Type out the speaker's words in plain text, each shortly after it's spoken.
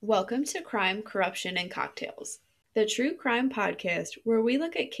Welcome to Crime, Corruption, and Cocktails, the true crime podcast where we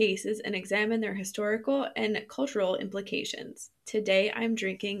look at cases and examine their historical and cultural implications. Today I'm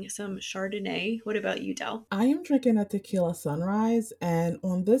drinking some Chardonnay. What about you, Del? I am drinking a tequila sunrise, and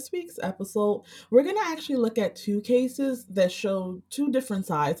on this week's episode, we're going to actually look at two cases that show two different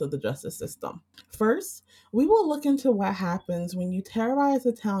sides of the justice system. First, we will look into what happens when you terrorize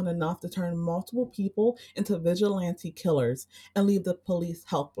a town enough to turn multiple people into vigilante killers and leave the police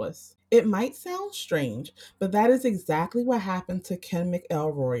helpless. It might sound strange, but that is exactly what happened to Ken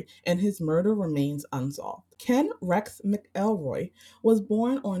McElroy, and his murder remains unsolved. Ken Rex McElroy was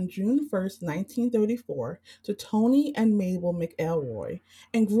born on June 1st, 1934, to Tony and Mabel McElroy,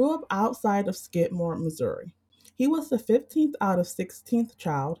 and grew up outside of Skidmore, Missouri. He was the 15th out of 16th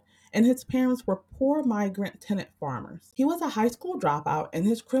child, and his parents were poor migrant tenant farmers. He was a high school dropout, and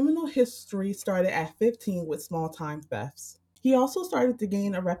his criminal history started at 15 with small time thefts. He also started to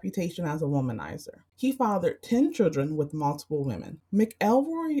gain a reputation as a womanizer. He fathered 10 children with multiple women.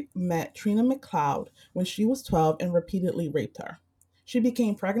 McElroy met Trina McLeod when she was 12 and repeatedly raped her. She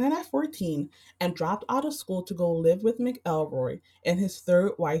became pregnant at 14 and dropped out of school to go live with McElroy and his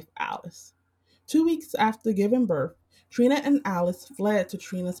third wife, Alice. 2 weeks after giving birth, Trina and Alice fled to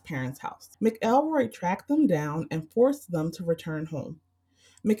Trina's parents' house. McElroy tracked them down and forced them to return home.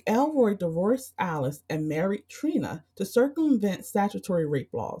 McElroy divorced Alice and married Trina to circumvent statutory rape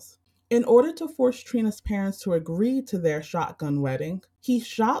laws. In order to force Trina's parents to agree to their shotgun wedding, he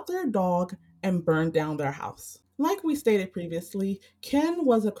shot their dog and burned down their house. Like we stated previously, Ken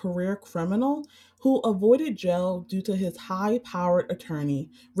was a career criminal who avoided jail due to his high powered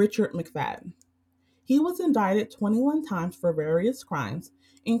attorney, Richard McFadden. He was indicted 21 times for various crimes,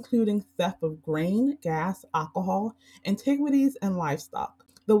 including theft of grain, gas, alcohol, antiquities, and livestock.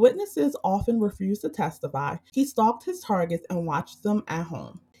 The witnesses often refused to testify. He stalked his targets and watched them at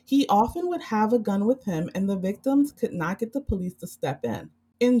home. He often would have a gun with him, and the victims could not get the police to step in.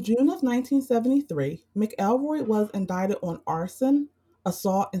 In June of 1973, McElroy was indicted on arson,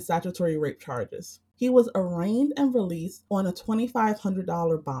 assault, and statutory rape charges. He was arraigned and released on a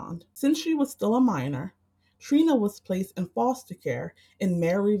 $2,500 bond. Since she was still a minor, Trina was placed in foster care in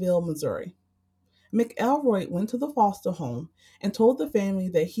Maryville, Missouri. McElroy went to the foster home and told the family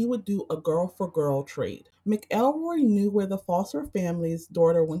that he would do a girl for girl trade. McElroy knew where the foster family's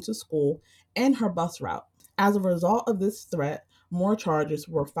daughter went to school and her bus route. As a result of this threat, more charges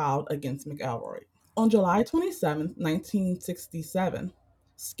were filed against McElroy. On July 27, 1967,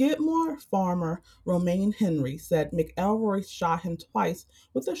 Skidmore farmer Romaine Henry said McElroy shot him twice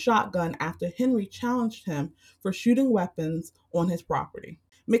with a shotgun after Henry challenged him for shooting weapons on his property.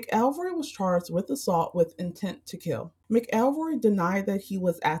 McElroy was charged with assault with intent to kill. McElroy denied that he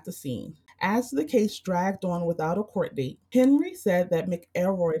was at the scene. As the case dragged on without a court date, Henry said that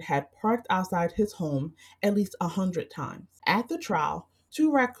McElroy had parked outside his home at least 100 times. At the trial,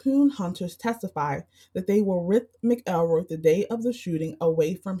 two raccoon hunters testified that they were with McElroy the day of the shooting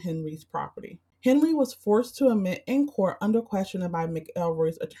away from Henry's property. Henry was forced to admit in court under questioning by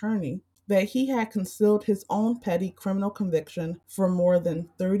McElroy's attorney that he had concealed his own petty criminal conviction for more than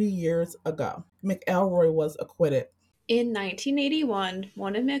 30 years ago. McElroy was acquitted. In 1981,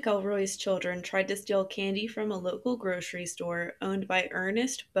 one of McElroy's children tried to steal candy from a local grocery store owned by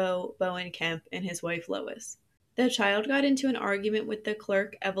Ernest Bo Bowenkamp and his wife Lois. The child got into an argument with the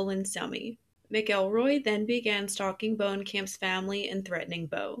clerk Evelyn Summy. McElroy then began stalking Bowenkamp's family and threatening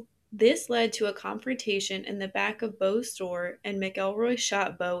Bo. This led to a confrontation in the back of Bo's store, and McElroy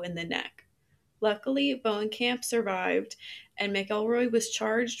shot Bo in the neck. Luckily, Bowenkamp survived, and McElroy was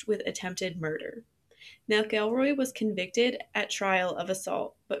charged with attempted murder. McElroy was convicted at trial of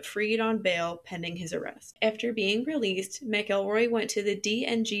assault, but freed on bail pending his arrest. After being released, McElroy went to the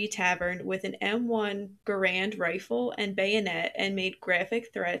D&G Tavern with an M1 Garand rifle and bayonet and made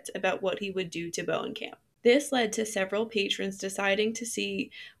graphic threats about what he would do to Bowenkamp. This led to several patrons deciding to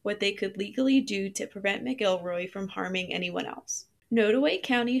see what they could legally do to prevent McElroy from harming anyone else. Nottoway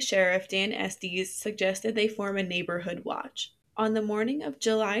County Sheriff Dan Estes suggested they form a neighborhood watch. On the morning of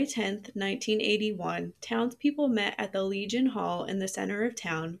July 10, 1981, townspeople met at the Legion Hall in the center of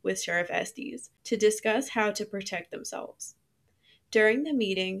town with Sheriff Estes to discuss how to protect themselves. During the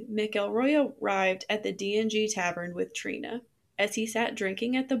meeting, McElroy arrived at the D&G Tavern with Trina. As he sat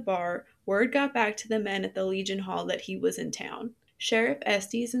drinking at the bar, word got back to the men at the Legion Hall that he was in town. Sheriff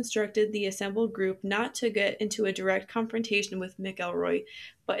Estes instructed the assembled group not to get into a direct confrontation with McElroy,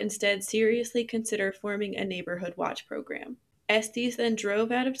 but instead seriously consider forming a neighborhood watch program. Estes then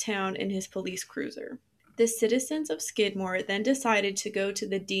drove out of town in his police cruiser. The citizens of Skidmore then decided to go to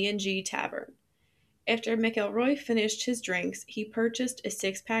the D&G Tavern. After McElroy finished his drinks, he purchased a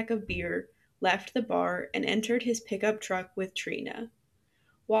six-pack of beer, left the bar, and entered his pickup truck with Trina.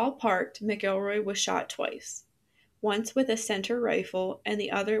 While parked, McElroy was shot twice, once with a center rifle and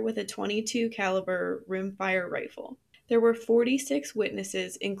the other with a .22 caliber rimfire rifle. There were 46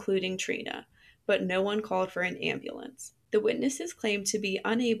 witnesses, including Trina, but no one called for an ambulance. The witnesses claimed to be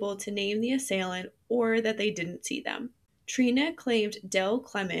unable to name the assailant or that they didn't see them. Trina claimed Del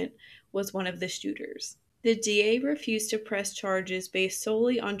Clement was one of the shooters. The DA refused to press charges based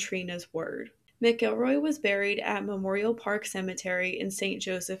solely on Trina's word. McElroy was buried at Memorial Park Cemetery in St.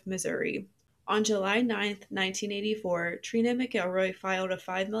 Joseph, Missouri. On July 9, 1984, Trina McElroy filed a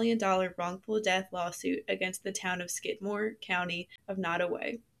 $5 million wrongful death lawsuit against the town of Skidmore, County of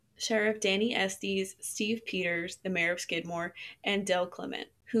Nottoway. Sheriff Danny Estes, Steve Peters, the mayor of Skidmore, and Del Clement,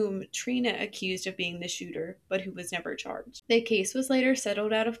 whom Trina accused of being the shooter, but who was never charged. The case was later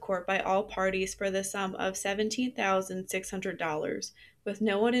settled out of court by all parties for the sum of $17,600, with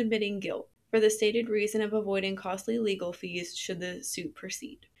no one admitting guilt, for the stated reason of avoiding costly legal fees should the suit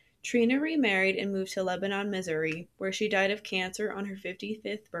proceed. Trina remarried and moved to Lebanon, Missouri, where she died of cancer on her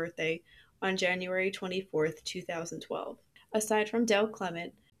 55th birthday on January 24, 2012. Aside from Del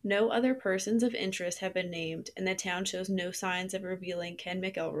Clement, no other persons of interest have been named, and the town shows no signs of revealing Ken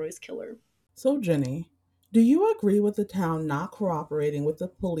McElroy's killer. So, Jenny, do you agree with the town not cooperating with the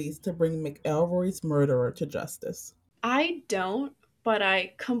police to bring McElroy's murderer to justice? I don't, but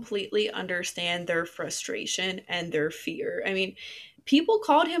I completely understand their frustration and their fear. I mean, people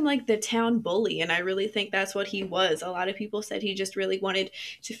called him like the town bully, and I really think that's what he was. A lot of people said he just really wanted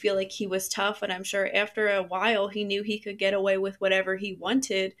to feel like he was tough, and I'm sure after a while he knew he could get away with whatever he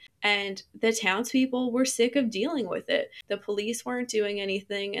wanted, and the townspeople were sick of dealing with it. The police weren't doing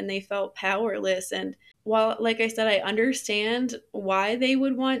anything, and they felt powerless. And while, like I said, I understand why they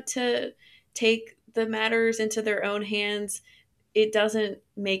would want to take the matters into their own hands, it doesn't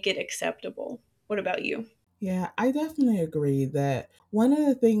make it acceptable. What about you? Yeah, I definitely agree that one of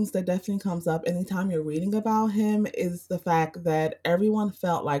the things that definitely comes up anytime you're reading about him is the fact that everyone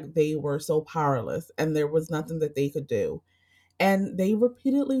felt like they were so powerless and there was nothing that they could do. And they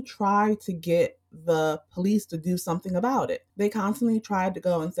repeatedly tried to get the police to do something about it. They constantly tried to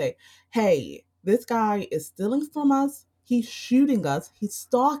go and say, hey, this guy is stealing from us, he's shooting us, he's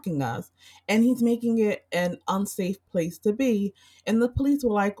stalking us, and he's making it an unsafe place to be. And the police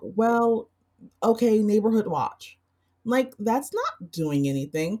were like, well, okay, neighborhood watch. Like, that's not doing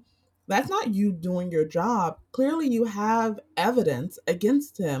anything. That's not you doing your job. Clearly, you have evidence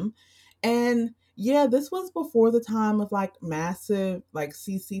against him. And yeah, this was before the time of like massive like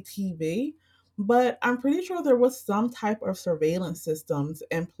CCTV, but I'm pretty sure there was some type of surveillance systems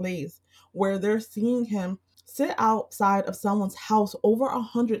in place where they're seeing him sit outside of someone's house over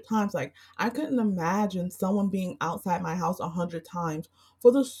 100 times. Like, I couldn't imagine someone being outside my house 100 times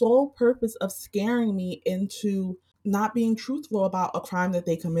for the sole purpose of scaring me into not being truthful about a crime that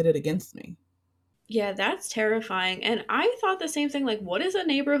they committed against me. Yeah, that's terrifying. And I thought the same thing, like, what is a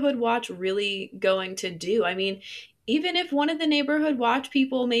neighborhood watch really going to do? I mean, even if one of the neighborhood watch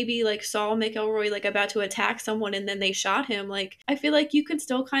people maybe like saw McElroy like about to attack someone and then they shot him, like I feel like you could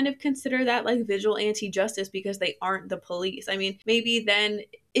still kind of consider that like vigilante justice because they aren't the police. I mean, maybe then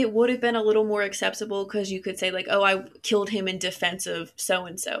it would have been a little more acceptable because you could say like, oh, I killed him in defense of so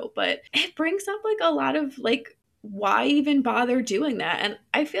and so, but it brings up like a lot of like why even bother doing that? And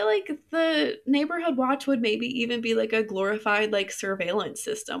I feel like the neighborhood watch would maybe even be like a glorified like surveillance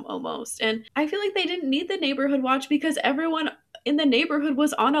system almost. And I feel like they didn't need the neighborhood watch because everyone in the neighborhood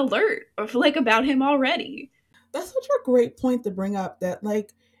was on alert of like about him already. That's such a great point to bring up that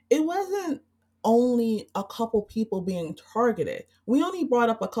like it wasn't only a couple people being targeted. We only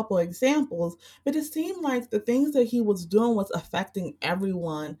brought up a couple examples, but it seemed like the things that he was doing was affecting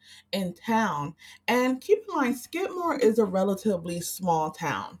everyone in town. And keep in mind, Skidmore is a relatively small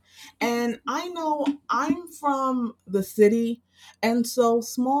town. And I know I'm from the city, and so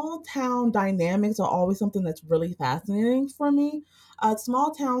small town dynamics are always something that's really fascinating for me.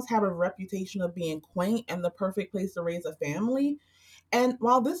 Small towns have a reputation of being quaint and the perfect place to raise a family. And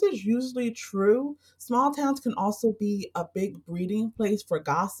while this is usually true, small towns can also be a big breeding place for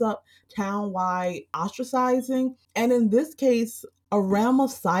gossip, town-wide ostracizing, and in this case, a realm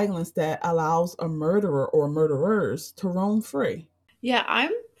of silence that allows a murderer or murderers to roam free. Yeah,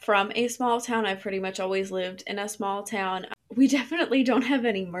 I'm from a small town. I've pretty much always lived in a small town. We definitely don't have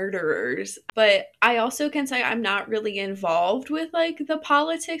any murderers, but I also can say I'm not really involved with like the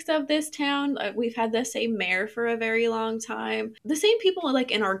politics of this town. We've had the same mayor for a very long time. The same people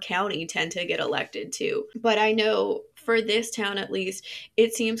like in our county tend to get elected too. But I know for this town at least,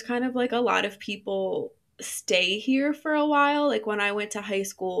 it seems kind of like a lot of people stay here for a while. Like when I went to high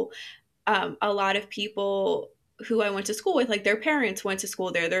school, a lot of people who I went to school with, like their parents went to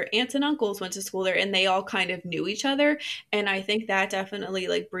school there, their aunts and uncles went to school there, and they all kind of knew each other. And I think that definitely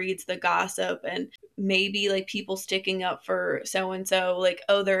like breeds the gossip and maybe like people sticking up for so and so, like,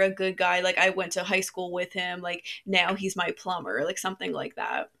 oh, they're a good guy. Like I went to high school with him. Like now he's my plumber, like something like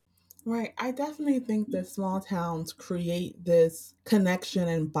that. Right. I definitely think that small towns create this connection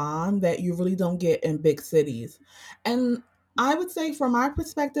and bond that you really don't get in big cities. And I would say, from my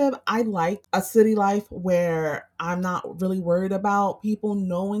perspective, I like a city life where I'm not really worried about people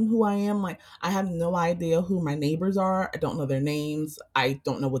knowing who I am. Like, I have no idea who my neighbors are. I don't know their names. I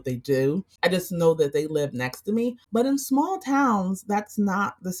don't know what they do. I just know that they live next to me. But in small towns, that's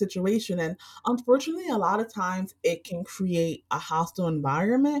not the situation. And unfortunately, a lot of times it can create a hostile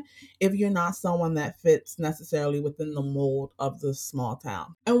environment if you're not someone that fits necessarily within the mold of the small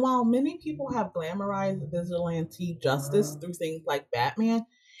town. And while many people have glamorized vigilante justice through things like Batman,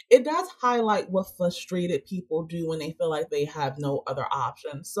 it does highlight what frustrated people do when they feel like they have no other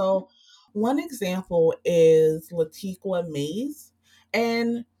option. So, one example is Latiqua Mays,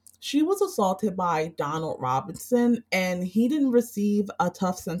 and she was assaulted by Donald Robinson, and he didn't receive a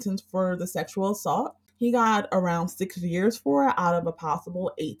tough sentence for the sexual assault. He got around 6 years for it out of a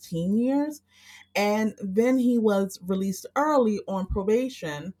possible 18 years. And then he was released early on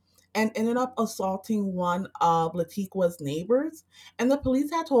probation and ended up assaulting one of Latiqua's neighbors. And the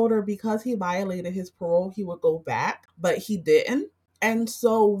police had told her because he violated his parole, he would go back, but he didn't. And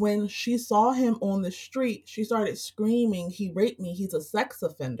so when she saw him on the street, she started screaming, "He raped me, he's a sex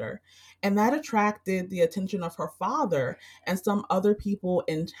offender." And that attracted the attention of her father and some other people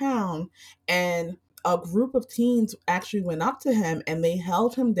in town. And a group of teens actually went up to him and they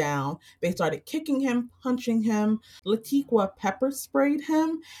held him down. They started kicking him, punching him. Latiqua pepper sprayed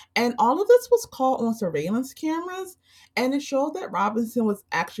him. And all of this was caught on surveillance cameras. And it showed that Robinson was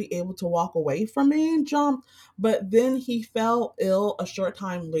actually able to walk away from being jumped, but then he fell ill a short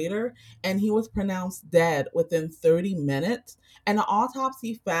time later and he was pronounced dead within 30 minutes. And the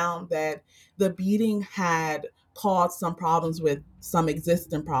autopsy found that the beating had caused some problems with some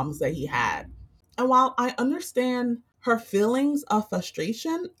existing problems that he had. And while I understand her feelings of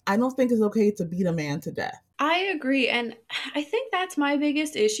frustration, I don't think it's okay to beat a man to death. I agree. And I think that's my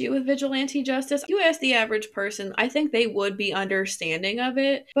biggest issue with vigilante justice. You ask the average person, I think they would be understanding of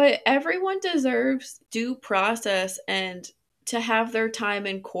it, but everyone deserves due process and to have their time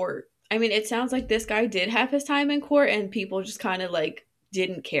in court. I mean, it sounds like this guy did have his time in court and people just kind of like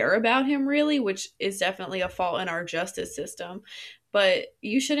didn't care about him really, which is definitely a fault in our justice system. But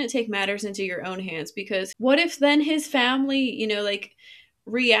you shouldn't take matters into your own hands because what if then his family, like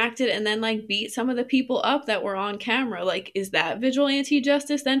reacted and then like beat some of the people up that were on camera? Like, is that vigilante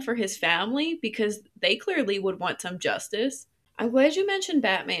justice then for his family? Because they clearly would want some justice. I'm glad you mentioned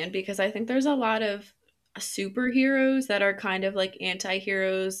Batman because I think there's a lot of superheroes that are kind of like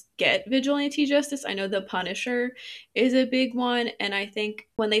anti-heroes get vigilante justice. I know the Punisher is a big one, and I think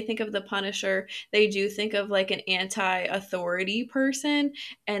when they think of the Punisher, they do think of like an anti-authority person,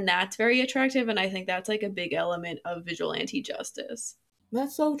 and that's very attractive, and I think that's like a big element of vigilante justice.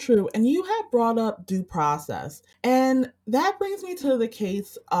 That's so true. And you had brought up due process. And that brings me to the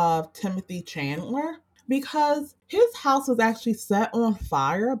case of Timothy Chandler because his house was actually set on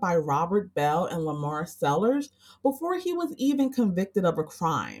fire by Robert Bell and Lamar Sellers before he was even convicted of a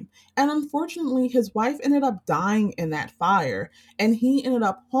crime. And unfortunately, his wife ended up dying in that fire and he ended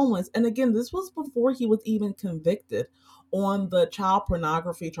up homeless. And again, this was before he was even convicted on the child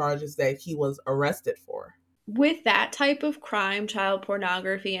pornography charges that he was arrested for. With that type of crime, child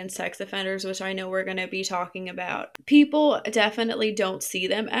pornography and sex offenders, which I know we're going to be talking about, people definitely don't see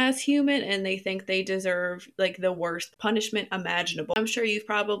them as human and they think they deserve like the worst punishment imaginable. I'm sure you've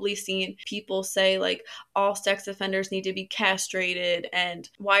probably seen people say like all sex offenders need to be castrated and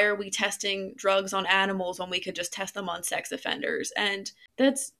why are we testing drugs on animals when we could just test them on sex offenders? And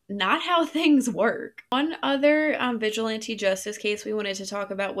that's not how things work. One other vigilante justice case we wanted to talk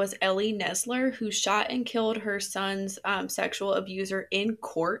about was Ellie Nesler, who shot and killed her son's sexual abuser in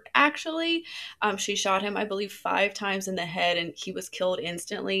court, actually. She shot him, I believe, 5 times in the head, and he was killed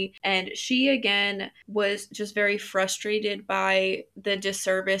instantly. And she, again, was just very frustrated by the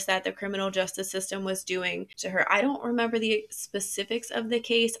disservice that the criminal justice system was doing to her. I don't remember the specifics of the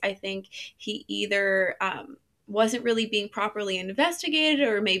case. I think he either wasn't really being properly investigated,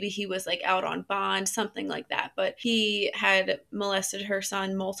 or maybe he was like out on bond, something like that. But he had molested her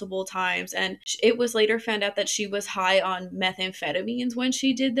son multiple times, and it was later found out that she was high on methamphetamines when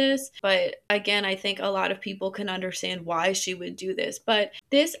she did this. But again, I think a lot of people can understand why she would do this. But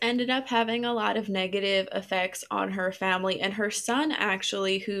this ended up having a lot of negative effects on her family, and her son,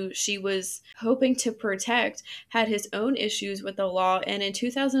 actually, who she was hoping to protect, had his own issues with the law. And in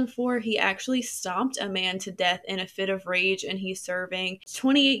 2004, he actually stomped a man to death in a fit of rage, and he's serving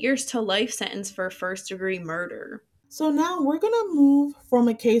 28 years to life sentence for first-degree murder. So now we're going to move from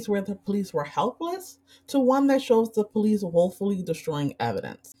a case where the police were helpless to one that shows the police woefully destroying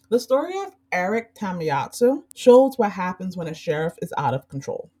evidence. The story of Eric Tamiyasu shows what happens when a sheriff is out of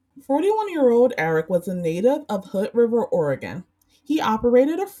control. 41-year-old Eric was a native of Hood River, Oregon. He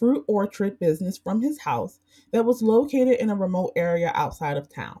operated a fruit orchard business from his house that was located in a remote area outside of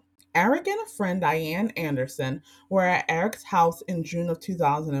town. Eric and a friend, Diane Anderson, were at Eric's house in June of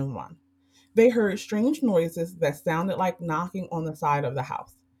 2001. They heard strange noises that sounded like knocking on the side of the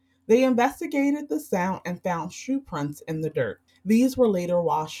house. They investigated the sound and found shoe prints in the dirt. These were later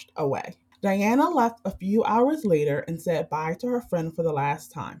washed away. Diana left a few hours later and said bye to her friend for the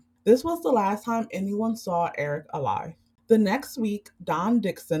last time. This was the last time anyone saw Eric alive. The next week, Don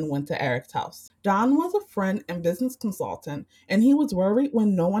Dixon went to Eric's house. Don was a friend and business consultant, and he was worried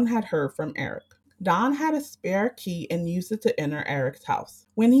when no one had heard from Eric. Don had a spare key and used it to enter Eric's house.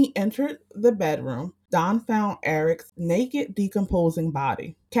 When he entered the bedroom, Don found Eric's naked, decomposing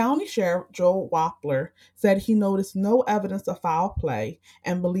body. County Sheriff Joe Wappler said he noticed no evidence of foul play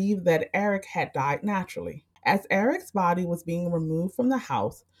and believed that Eric had died naturally. As Eric's body was being removed from the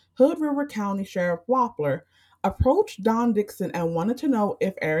house, Hood River County Sheriff Wappler approached Don Dixon and wanted to know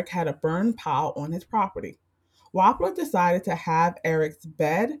if Eric had a burn pile on his property. Wappler decided to have Eric's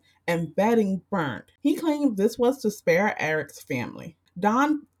bed and bedding burned. He claimed this was to spare Eric's family.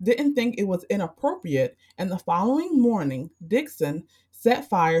 Don didn't think it was inappropriate, and the following morning, Dixon set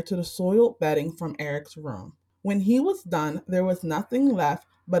fire to the soiled bedding from Eric's room. When he was done, there was nothing left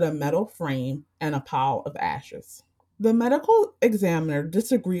but a metal frame and a pile of ashes. The medical examiner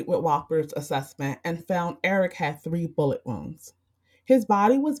disagreed with Wappler's assessment and found Eric had 3 bullet wounds. His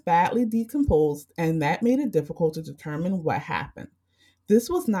body was badly decomposed, and that made it difficult to determine what happened. This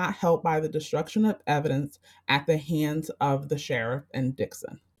was not helped by the destruction of evidence at the hands of the sheriff and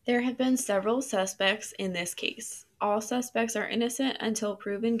Dixon. There have been several suspects in this case. All suspects are innocent until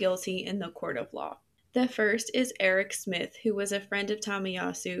proven guilty in the court of law. The first is Eric Smith, who was a friend of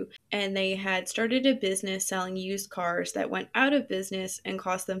Tamiyasu, and they had started a business selling used cars that went out of business and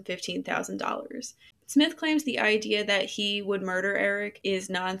cost them $15,000. Smith claims the idea that he would murder Eric is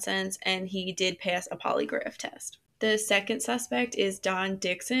nonsense, and he did pass a polygraph test. The second suspect is Don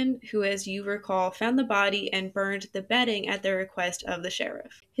Dixon, who, as you recall, found the body and burned the bedding at the request of the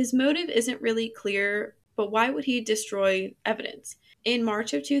sheriff. His motive isn't really clear, but why would he destroy evidence? In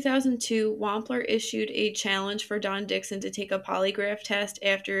March of 2002, Wampler issued a challenge for Don Dixon to take a polygraph test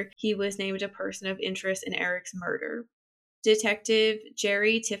after he was named a person of interest in Eric's murder. Detective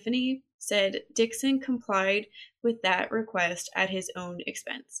Jerry Tiffany said Dixon complied with that request at his own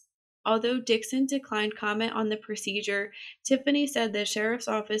expense. Although Dixon declined comment on the procedure, Tiffany said the sheriff's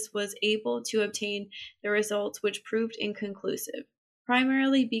office was able to obtain the results, which proved inconclusive,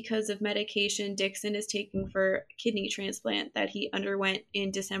 primarily because of medication Dixon is taking for kidney transplant that he underwent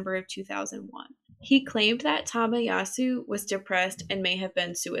in December of 2001. He claimed that Tamiyasu was depressed and may have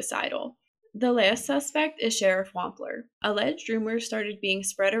been suicidal. The last suspect is Sheriff Wampler. Alleged rumors started being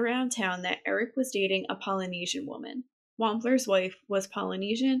spread around town that Eric was dating a Polynesian woman. Wampler's wife was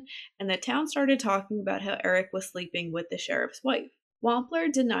Polynesian, and the town started talking about how Eric was sleeping with the sheriff's wife. Wampler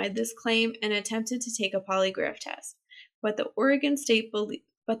denied this claim and attempted to take a polygraph test, but the Oregon State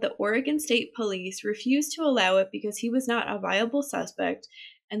Police refused to allow it because he was not a viable suspect,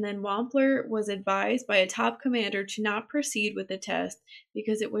 and then Wampler was advised by a top commander to not proceed with the test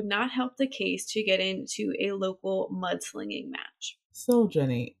because it would not help the case to get into a local mudslinging match. So,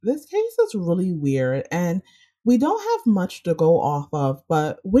 Jenny, this case is really weird, and we don't have much to go off of,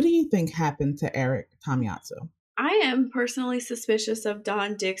 but what do you think happened to Eric Tamiyasu? I am personally suspicious of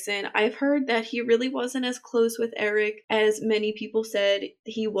Don Dixon. I've heard that he really wasn't as close with Eric as many people said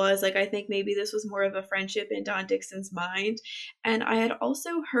he was. Like, I think maybe this was more of a friendship in Don Dixon's mind. And I had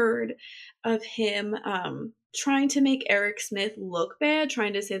also heard of him trying to make Eric Smith look bad,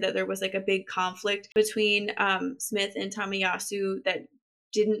 trying to say that there was like a big conflict between Smith and Tamiyasu that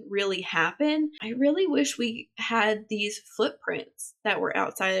didn't really happen. I really wish we had these footprints that were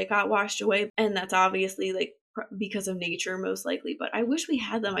outside that got washed away, and that's obviously like because of nature most likely, but I wish we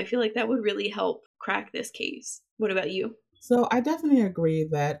had them. I feel like that would really help crack this case. What about you? So I definitely agree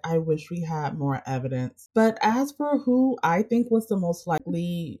that I wish we had more evidence. But as for who I think was the most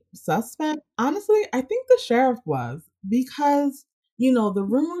likely suspect, honestly, I think the sheriff was because, the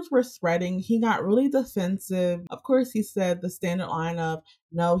rumors were spreading. He got really defensive. Of course, he said the standard line of,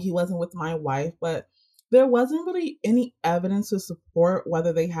 no, he wasn't with my wife, but there wasn't really any evidence to support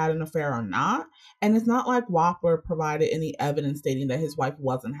whether they had an affair or not. And it's not like Whopper provided any evidence stating that his wife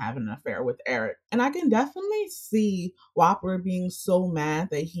wasn't having an affair with Eric. And I can definitely see Whopper being so mad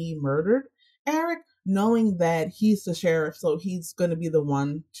that he murdered Eric, knowing that he's the sheriff, so he's going to be the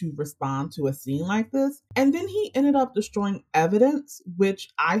one to respond to a scene like this. And then he ended up destroying evidence, which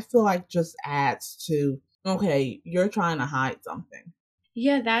I feel like just adds to, okay, you're trying to hide something.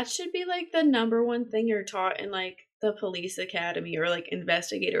 Yeah, that should be like the number one thing you're taught in like the police academy or like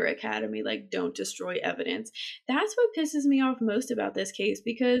investigator academy, like don't destroy evidence. That's what pisses me off most about this case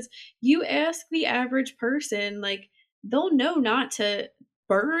because you ask the average person, like they'll know not to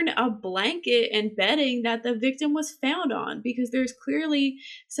burn a blanket and bedding that the victim was found on because there's clearly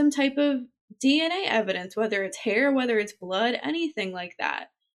some type of DNA evidence, whether it's hair, whether it's blood, anything like that.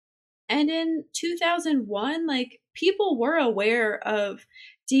 And in 2001, like people were aware of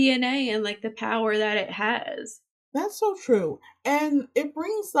DNA and like the power that it has. That's so true. And it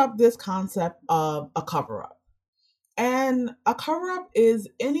brings up this concept of a cover up. And a cover up is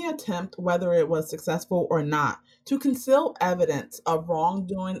any attempt, whether it was successful or not, to conceal evidence of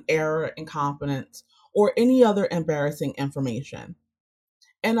wrongdoing, error, incompetence, or any other embarrassing information.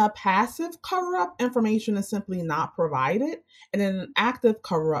 In a passive cover up, information is simply not provided, and in an active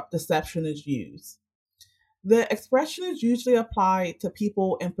cover up, deception is used. The expression is usually applied to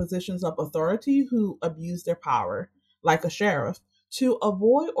people in positions of authority who abuse their power, like a sheriff, to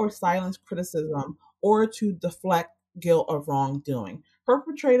avoid or silence criticism or to deflect guilt of wrongdoing.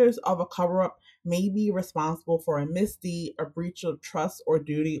 Perpetrators of a cover up may be responsible for a misdeed, a breach of trust or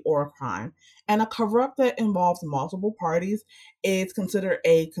duty, or a crime. And a cover up that involves multiple parties is considered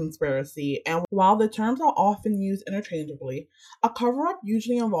a conspiracy. And while the terms are often used interchangeably, a cover up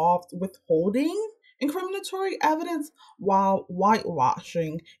usually involves withholding incriminatory evidence while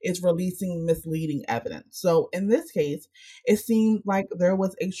whitewashing is releasing misleading evidence. So in this case, it seemed like there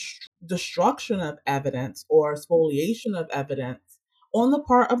was a destruction of evidence or spoliation of evidence on the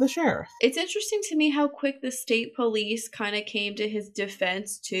part of the sheriff. It's interesting to me how quick the state police kind of came to his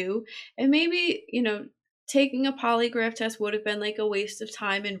defense, too. And maybe, taking a polygraph test would have been like a waste of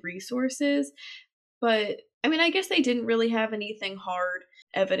time and resources. But I mean, I guess they didn't really have anything hard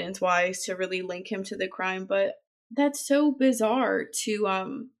evidence wise to really link him to the crime, but that's so bizarre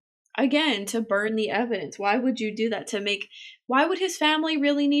to again to burn the evidence. Why would you do that? Why would his family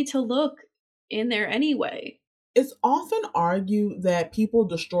really need to look in there anyway? It's often argued that people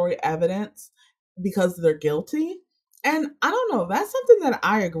destroy evidence because they're guilty. And I don't know, that's something that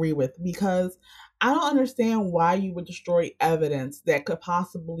I agree with because I don't understand why you would destroy evidence that could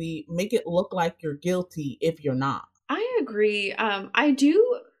possibly make it look like you're guilty if you're not. I agree. I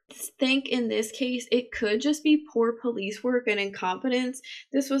do think in this case it could just be poor police work and incompetence.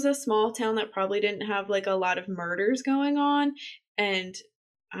 This was a small town that probably didn't have like a lot of murders going on, and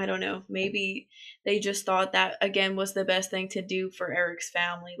I don't know, maybe they just thought that again was the best thing to do for Eric's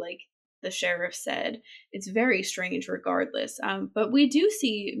family, like the sheriff said. It's very strange regardless. But we do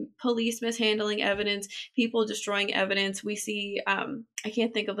see police mishandling evidence, people destroying evidence. We see, I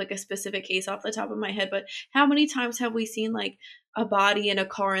can't think of like a specific case off the top of my head, but how many times have we seen like a body in a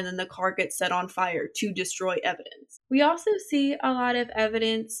car and then the car gets set on fire to destroy evidence? We also see a lot of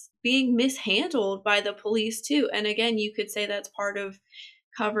evidence being mishandled by the police too. And again, you could say that's part of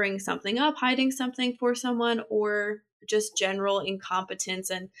covering something up, hiding something for someone, or just general incompetence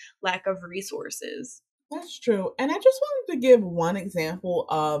and lack of resources. That's true. And I just wanted to give one example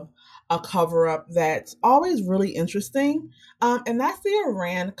of a cover up that's always really interesting, and that's the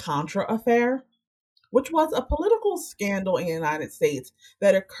Iran Contra affair, which was a political scandal in the United States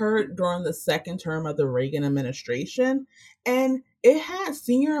that occurred during the second term of the Reagan administration. And it had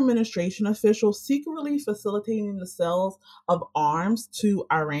senior administration officials secretly facilitating the sales of arms to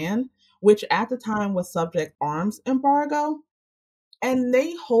Iran, which at the time was subject arms embargo. And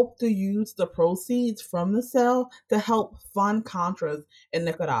they hope to use the proceeds from the sale to help fund Contras in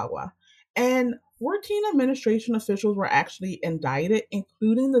Nicaragua. And 14 administration officials were actually indicted,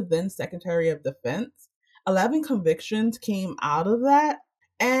 including the then Secretary of Defense. 11 convictions came out of that.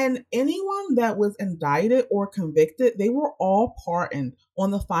 And anyone that was indicted or convicted, they were all pardoned on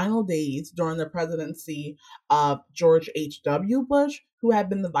the final days during the presidency of George H.W. Bush, who had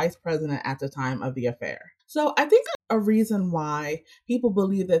been the vice president at the time of the affair. So I think a reason why people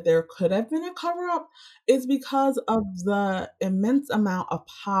believe that there could have been a cover up is because of the immense amount of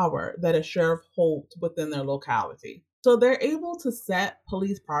power that a sheriff holds within their locality. So they're able to set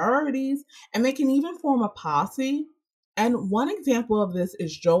police priorities and they can even form a posse. And one example of this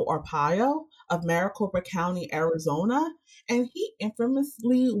is Joe Arpaio of Maricopa County, Arizona. And he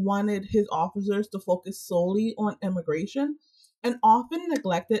infamously wanted his officers to focus solely on immigration and often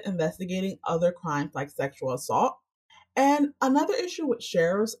neglected investigating other crimes like sexual assault. And another issue with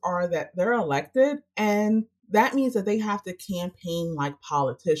sheriffs are that they're elected, and that means that they have to campaign like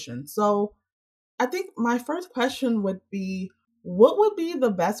politicians. So I think my first question would be, what would be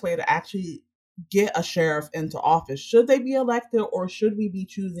the best way to actually get a sheriff into office? Should they be elected or should we be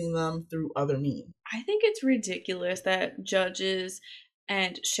choosing them through other means? I think it's ridiculous that judges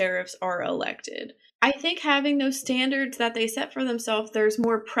and sheriffs are elected. I think having those standards that they set for themselves, there's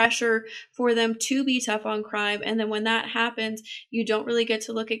more pressure for them to be tough on crime. And then when that happens, you don't really get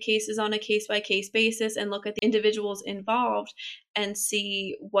to look at cases on a case by case basis and look at the individuals involved and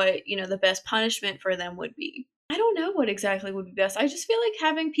see what, the best punishment for them would be. I don't know what exactly would be best. I just feel like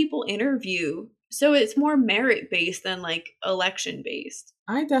having people interview so it's more merit based than like election based.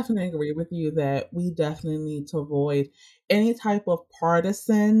 I definitely agree with you that we definitely need to avoid any type of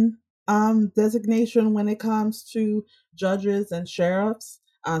partisan designation when it comes to judges and sheriffs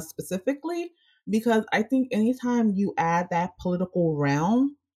specifically, because I think anytime you add that political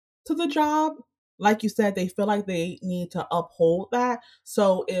realm to the job, like you said, they feel like they need to uphold that.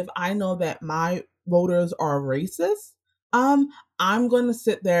 So if I know that my voters are racist, um, I'm going to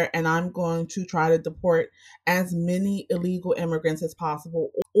sit there and I'm going to try to deport as many illegal immigrants as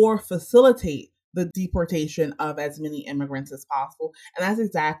possible or facilitate the deportation of as many immigrants as possible. And that's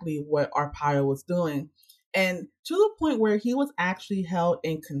exactly what Arpaio was doing. And to the point where he was actually held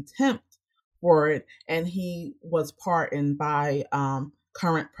in contempt for it and he was pardoned by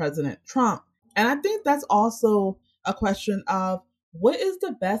current President Trump. And I think that's also a question of what is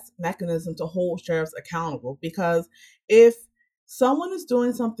the best mechanism to hold sheriffs accountable? Because if someone is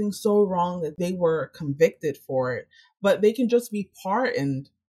doing something so wrong that they were convicted for it, but they can just be pardoned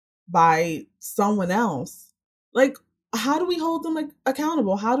by someone else, like how do we hold them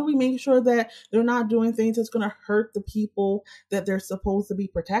accountable? How do we make sure that they're not doing things that's going to hurt the people that they're supposed to be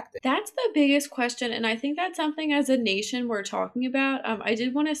protecting? That's the biggest question, and I think that's something as a nation we're talking about. I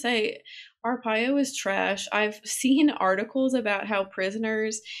did want to say Arpaio is trash. I've seen articles about how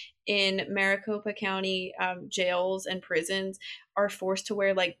prisoners in Maricopa County jails and prisons are forced to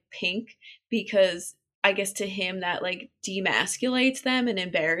wear like pink because I guess to him that like demasculates them and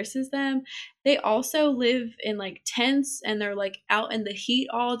embarrasses them. They also live in like tents and they're like out in the heat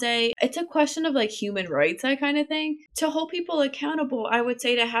all day. It's a question of like human rights, I kind of think. To hold people accountable, I would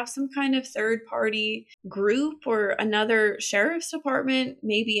say to have some kind of third party group or another sheriff's department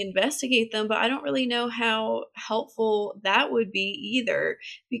maybe investigate them, but I don't really know how helpful that would be either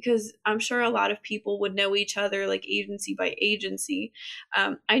because I'm sure a lot of people would know each other like agency by agency.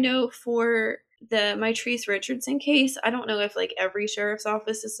 I know for the Mitrice Richardson case, I don't know if like every sheriff's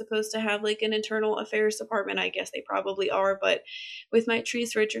office is supposed to have like an internal affairs department. I guess they probably are, but with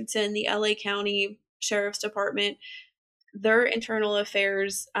Mitrice Richardson, the LA County Sheriff's Department, their internal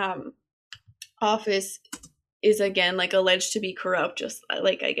affairs office is again like alleged to be corrupt, just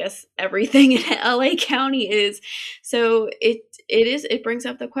like I guess everything in LA County is. So it brings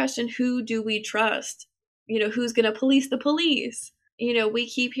up the question: who do we trust? Who's going to police the police? We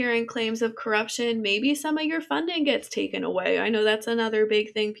keep hearing claims of corruption. Maybe some of your funding gets taken away. I know that's another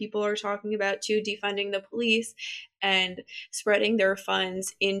big thing people are talking about too, defunding the police and spreading their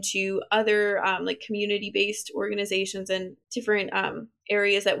funds into other like community-based organizations and different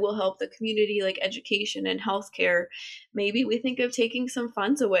areas that will help the community, like education and healthcare. Maybe we think of taking some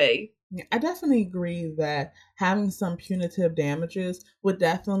funds away. I definitely agree that having some punitive damages would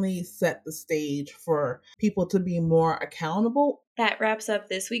definitely set the stage for people to be more accountable. That wraps up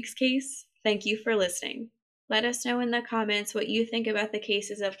this week's case. Thank you for listening. Let us know in the comments what you think about the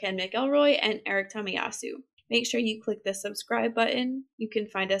cases of Ken McElroy and Eric Tamiyasu. Make sure you click the subscribe button. You can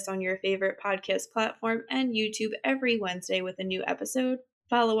find us on your favorite podcast platform and YouTube every Wednesday with a new episode.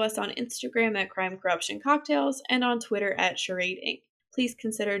 Follow us on Instagram at Crime Corruption Cocktails and on Twitter at Charade Inc. Please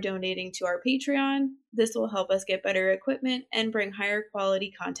consider donating to our Patreon. This will help us get better equipment and bring higher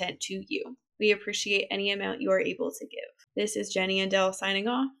quality content to you. We appreciate any amount you are able to give. This is Jenny and Dell signing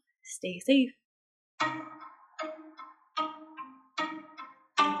off. Stay safe.